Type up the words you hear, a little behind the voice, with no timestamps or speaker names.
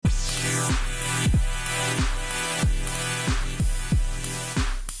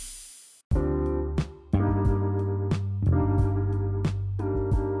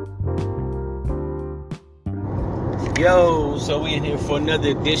Yo, so we in here for another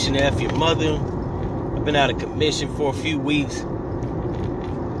edition of F Your Mother. I've been out of commission for a few weeks.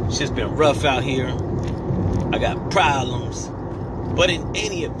 It's just been rough out here. I got problems. But in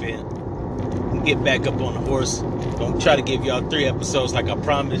any event, I'm get back up on the horse. I'm going to try to give y'all 3 episodes like I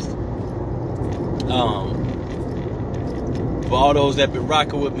promised. For all those that been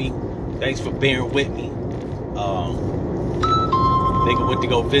rocking with me, thanks for bearing with me. Nigga went to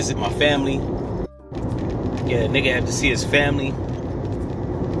go visit my family. Yeah, nigga had to see his family.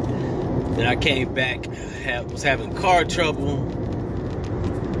 Then I came back, was having car trouble.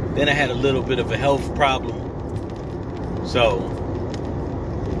 Then I had a little bit of a health problem. So,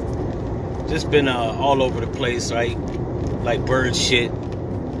 just been all over the place, right? Like bird shit.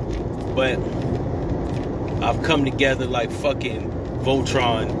 But I've come together like fucking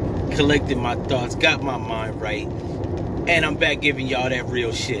Voltron, collected my thoughts, got my mind right, and I'm back giving y'all that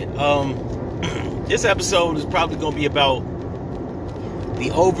real shit. This episode is probably going to be about the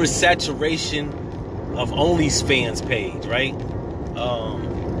oversaturation of OnlyFans page, right?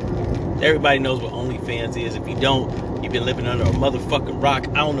 Everybody knows what OnlyFans is. If you don't, you've been living under a motherfucking rock.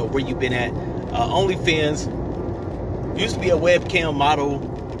 I don't know where you've been at. OnlyFans used to be a webcam model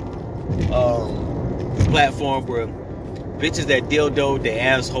platform where bitches that dildo, their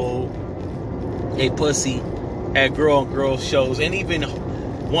asshole, they pussy, had girl-on-girl shows, and even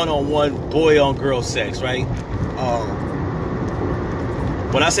one-on-one boy-on-girl sex, right?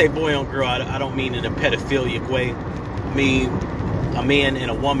 When I say boy-on-girl, I don't mean in a pedophilic way. I mean a man and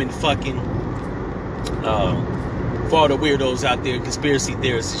a woman fucking. For all the weirdos out there, conspiracy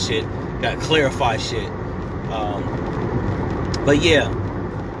theorists and shit, gotta clarify shit. But yeah.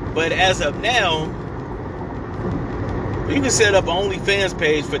 But as of now, you can set up an OnlyFans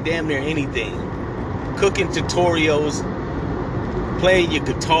page for damn near anything. Cooking tutorials, playing your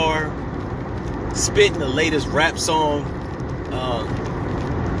guitar, spitting the latest rap song.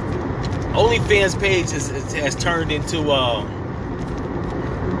 OnlyFans page has turned into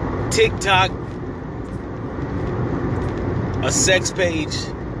TikTok, a sex page,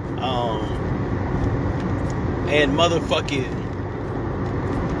 and motherfucking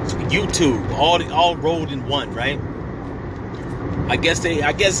YouTube, all rolled in one, right? I guess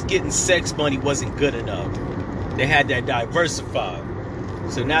getting sex money wasn't good enough. They had that diversified.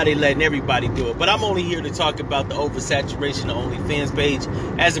 So now they letting everybody do it. But I'm only here to talk about the oversaturation of OnlyFans page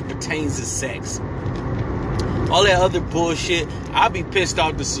as it pertains to sex. All that other bullshit, I'd be pissed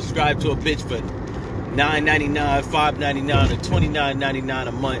off to subscribe to a bitch for $9.99, $5.99, or $29.99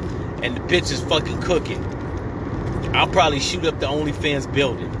 a month, and the bitch is fucking cooking. I'll probably shoot up the OnlyFans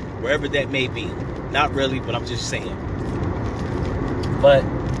building, wherever that may be. Not really, but I'm just saying. But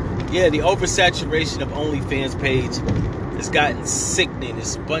yeah, the oversaturation of OnlyFans page has gotten sickening.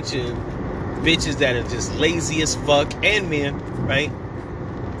 It's a bunch of bitches that are just lazy as fuck, and men, right?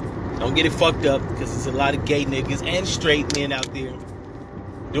 Don't get it fucked up, because there's a lot of gay niggas and straight men out there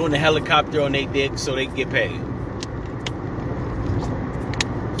doing the helicopter on their dick so they can get paid.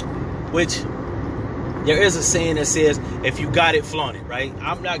 Which, there is a saying that says, if you got it, flaunt it, right?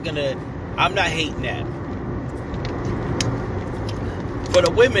 I'm not hating that. For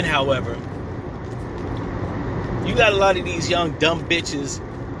the women, however, you got a lot of these young dumb bitches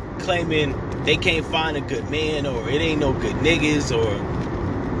claiming they can't find a good man, or it ain't no good niggas, or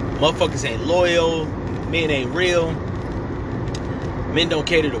motherfuckers ain't loyal, men ain't real, men don't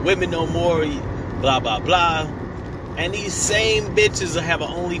cater to women no more, blah, blah, blah. And these same bitches will have an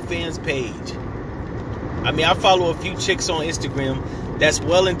OnlyFans page. I mean, I follow a few chicks on Instagram that's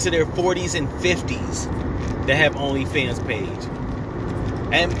well into their 40s and 50s that have OnlyFans page.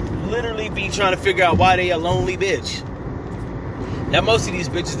 And literally be trying to figure out why they a lonely bitch. Now, most of these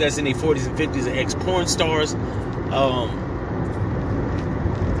bitches that's in their 40s and 50s are ex-porn stars.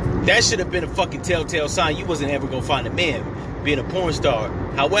 That should have been a fucking telltale sign you wasn't ever gonna find a man being a porn star.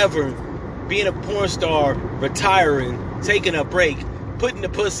 However, being a porn star, retiring, taking a break, putting the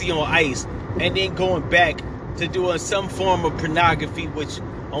pussy on ice, and then going back to doing some form of pornography, which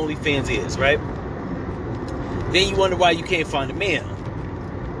OnlyFans is, right? Then you wonder why you can't find a man.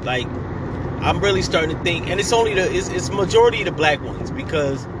 Like, I'm really starting to think, and it's majority of the black ones,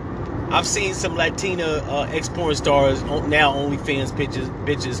 because I've seen some Latina ex-porn stars, now OnlyFans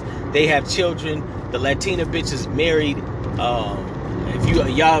bitches. They have children. The Latina bitch is married. If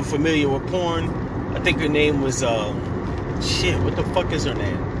y'all are familiar with porn, I think her name was what the fuck is her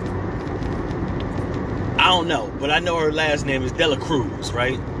name? I don't know, but I know her last name is Dela Cruz,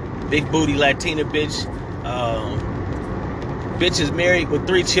 right? Big booty Latina bitch. Bitch is married with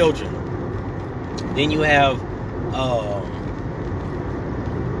 3 children. Then you have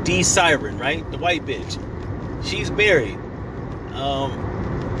D Siren, right? The white bitch. She's married.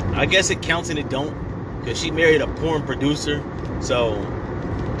 I guess it counts and it don't, because she married a porn producer. So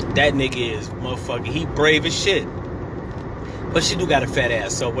that nigga is motherfucking, he brave as shit. But she do got a fat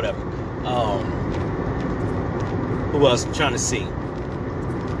ass, so whatever. Who else I'm trying to see?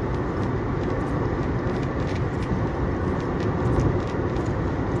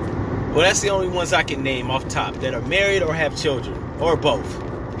 Well, that's the only ones I can name off top that are married or have children, or both.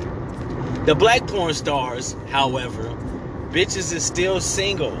 The black porn stars, however, bitches is still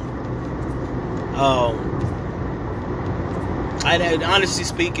single. And honestly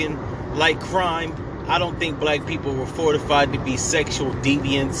speaking, like crime, I don't think black people were fortified to be sexual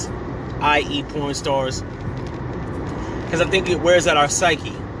deviants, i.e. porn stars. Because I think it wears out our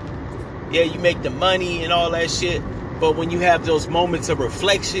psyche. Yeah, you make the money and all that shit, but when you have those moments of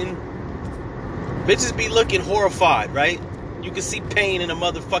reflection, bitches be looking horrified, right? You can see pain in a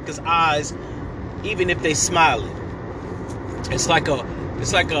motherfucker's eyes, even if they smiling. It's like a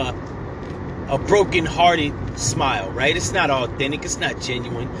broken-hearted smile, right? It's not authentic. It's not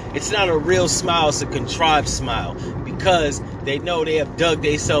genuine. It's not a real smile. It's a contrived smile, because they know they have dug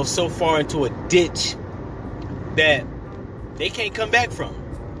themselves so far into a ditch that they can't come back from.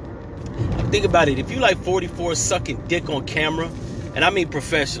 Think about it. If you like 44 sucking dick on camera, and I mean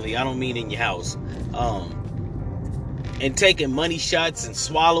professionally, I don't mean in your house, and taking money shots and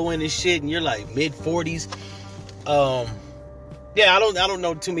swallowing and shit, and you're like mid-40s, yeah, I don't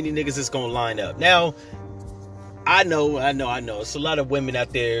know too many niggas that's gonna line up. Now, I know. It's a lot of women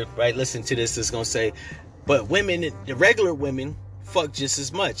out there, right, listen to this, that's gonna say, but women, the regular women, fuck just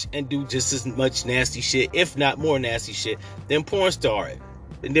as much and do just as much nasty shit, if not more nasty shit, than porn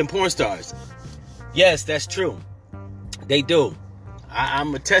stars. Yes, that's true. They do.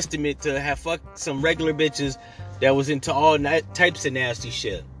 I'm a testament to have fucked some regular bitches that was into all types of nasty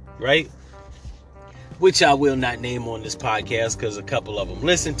shit, right? Which I will not name on this podcast because a couple of them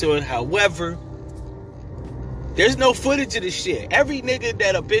listen to it. However, there's no footage of this shit. Every nigga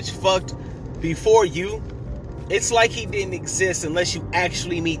that a bitch fucked before you, it's like he didn't exist unless you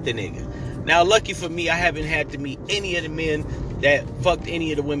actually meet the nigga. Now, lucky for me, I haven't had to meet any of the men that fucked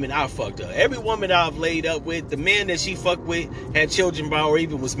any of the women I fucked up. Every woman I've laid up with, the man that she fucked with, had children by, or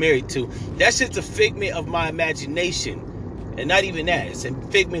even was married to, that shit's a figment of my imagination. And not even that. It's a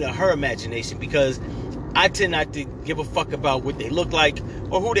figment of her imagination, because I tend not to give a fuck about what they look like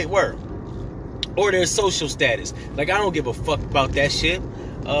or who they were or their social status. Like, I don't give a fuck about that shit.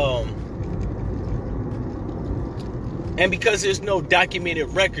 And because there's no documented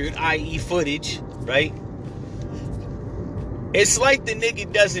record, i.e. footage, right? It's like the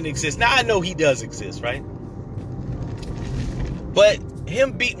nigga doesn't exist. Now, I know he does exist, right? But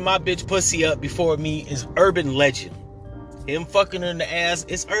him beating my bitch pussy up before me is urban legend. Him fucking her in the ass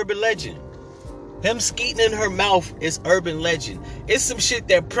is urban legend. Him skeeting in her mouth is urban legend. It's some shit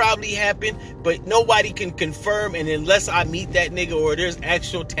that probably happened, but nobody can confirm. And unless I meet that nigga or there's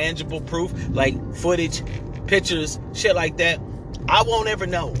actual tangible proof, like footage, pictures, shit like that, I won't ever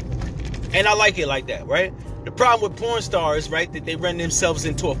know. And I like it like that, right? The problem with porn stars, right, that they run themselves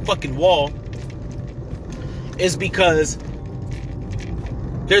into a fucking wall, is because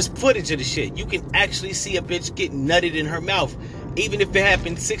there's footage of the shit. You can actually see a bitch get nutted in her mouth, even if it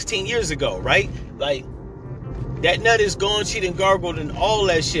happened 16 years ago, right? Like, that nut is gone, she done gargled and all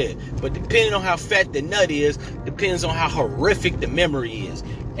that shit. But depending on how fat the nut is, depends on how horrific the memory is.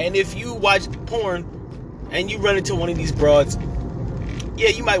 And if you watch porn and you run into one of these broads, yeah,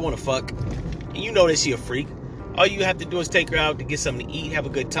 you might want to fuck. And you know that she a freak. All you have to do is take her out to get something to eat, have a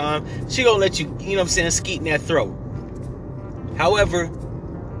good time. She gonna let you, you know what I'm saying, skeet in that throat. However,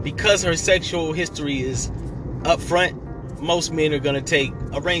 because her sexual history is up front, most men are gonna take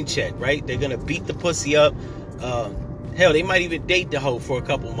a rain check, right? They're gonna beat the pussy up. Hell, they might even date the hoe for a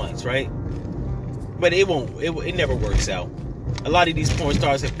couple months, right? But it never works out. A lot of these porn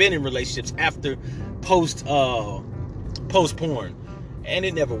stars have been in relationships after post porn, and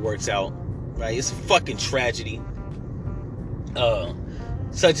it never works out, right? It's a fucking tragedy.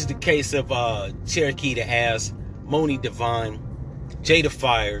 Such is the case of Cherokee the Ass, Moni Divine, Jada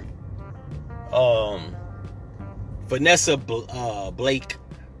Fire, Vanessa Blake,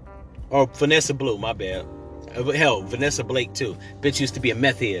 or Vanessa Blue, my bad. Hell, Vanessa Blake too. Bitch used to be a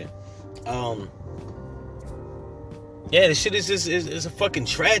meth head. Yeah, this shit is a fucking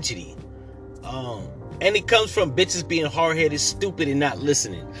tragedy. And it comes from bitches being hard-headed, stupid, and not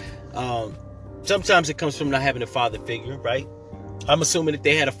listening. Sometimes it comes from not having a father figure, right? I'm assuming if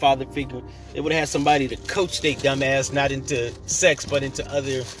they had a father figure, they would have had somebody to coach their dumb ass, not into sex, but into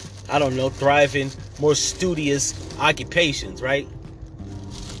other, I don't know, thriving, more studious occupations, right?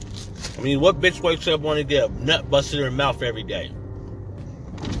 I mean, what bitch wakes up wanting to get a nut busted in her mouth every day?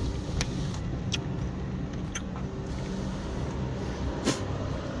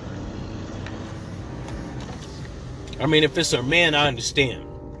 I mean, if it's a man, I understand.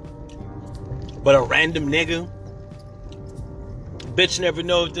 But a random nigga, bitch never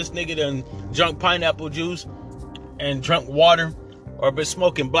know if this nigga done drunk pineapple juice and drunk water or been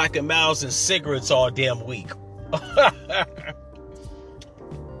smoking Black & Milds and cigarettes all damn week.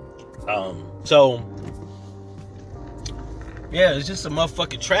 So, yeah, it's just a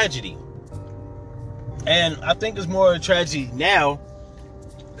motherfucking tragedy. And I think it's more a tragedy now,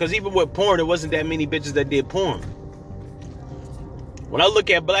 because even with porn, there wasn't that many bitches that did porn. When I look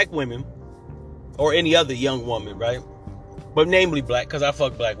at black women, or any other young woman, right? But namely black, because I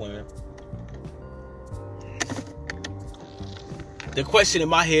fuck black women. The question in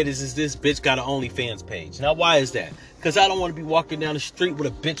my head is this bitch got an OnlyFans page? Now, why is that? Because I don't want to be walking down the street with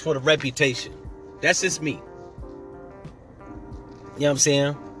a bitch with a reputation. That's just me. You know what I'm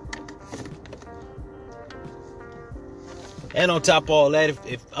saying? And on top of all that,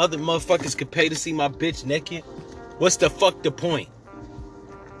 if other motherfuckers could pay to see my bitch naked, what's the fuck the point?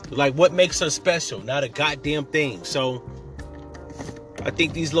 Like, what makes her special? Not a goddamn thing. So, I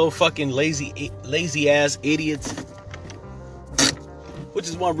think these little fucking lazy ass idiots, which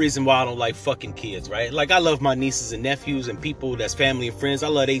is one reason why I don't like fucking kids, right? Like, I love my nieces and nephews and people that's family and friends. I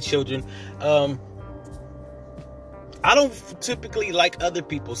love 8 children. I don't typically like other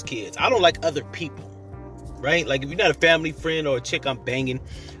people's kids. I don't like other people, right? Like, if you're not a family friend or a chick I'm banging,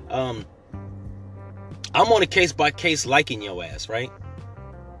 I'm on a case-by-case liking your ass, right?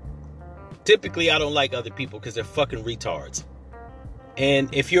 Typically, I don't like other people because they're fucking retards. And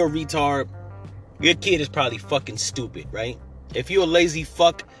if you're a retard, your kid is probably fucking stupid, right? If you're a lazy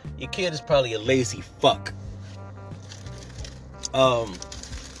fuck, your kid is probably a lazy fuck. And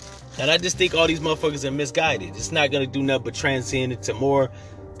I just think all these motherfuckers are misguided. It's not going to do nothing but transcend into more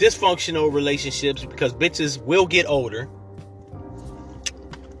dysfunctional relationships, because bitches will get older.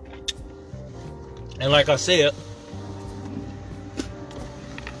 And like I said,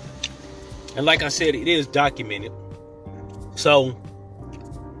 it is documented. So,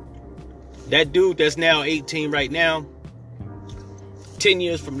 that dude that's now 18 right now, 10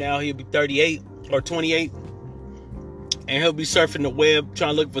 years from now, he'll be 38 or 28. And he'll be surfing the web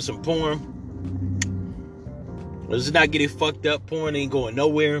trying to look for some porn. Let's not get it fucked up. Porn ain't going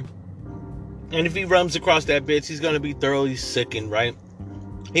nowhere. And if he runs across that bitch, he's going to be thoroughly sickened, right?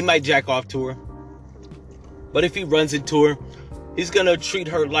 He might jack off to her. But if he runs into her, he's going to treat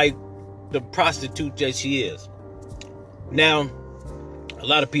her like the prostitute that she is. Now, a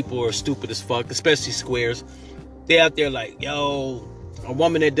lot of people are stupid as fuck, especially squares. They out there like, yo, a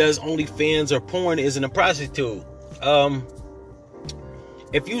woman that does OnlyFans or porn isn't a prostitute.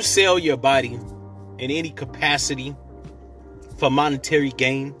 If you sell your body in any capacity for monetary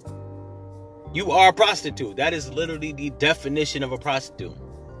gain, you are a prostitute. That is literally the definition of a prostitute.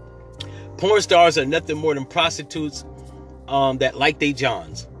 Porn stars are nothing more than prostitutes that like they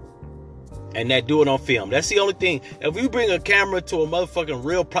Johns. And that do it on film. That's the only thing. If you bring a camera to a motherfucking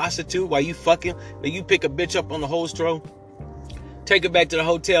real prostitute while you fucking, then you pick a bitch up on the hostro, take her back to the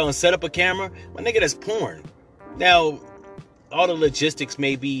hotel and set up a camera, my nigga, that's porn. Now, all the logistics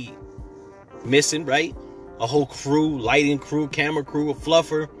may be missing, right? A whole crew, lighting crew, camera crew, a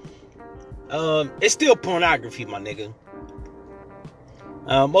fluffer. It's still pornography, my nigga.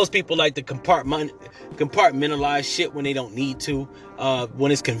 Most people like to compartmentalize shit when they don't need to,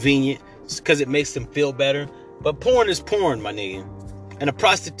 when it's convenient, because it makes them feel better. But porn is porn, my nigga. And a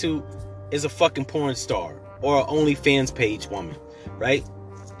prostitute is a fucking porn star or an OnlyFans page woman, right?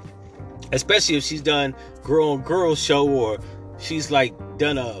 Especially if she's done girl on girl show, or she's like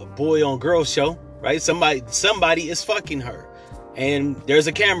done a boy on girl show, right? Somebody is fucking her, and there's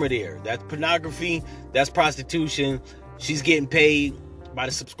a camera there. That's pornography. That's prostitution. She's getting paid by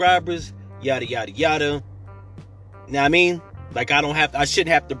the subscribers, yada yada yada. Now I mean, like, I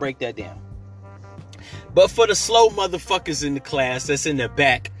shouldn't have to break that down. But for the slow motherfuckers in the class that's in the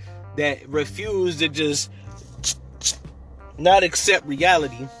back that refuse to just not accept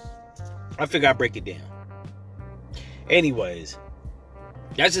reality, I figure I'd break it down. Anyways,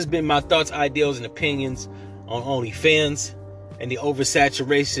 that's just been my thoughts, ideals, and opinions on OnlyFans and the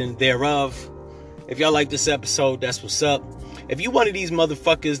oversaturation thereof. If y'all like this episode, that's what's up. If you one of these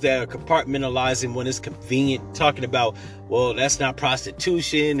motherfuckers that are compartmentalizing when it's convenient, talking about, well, that's not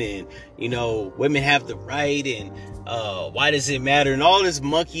prostitution, and, you know, women have the right, and why does it matter, and all this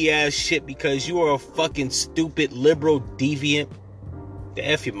monkey ass shit because you are a fucking stupid liberal deviant, the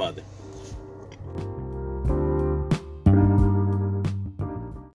F your mother.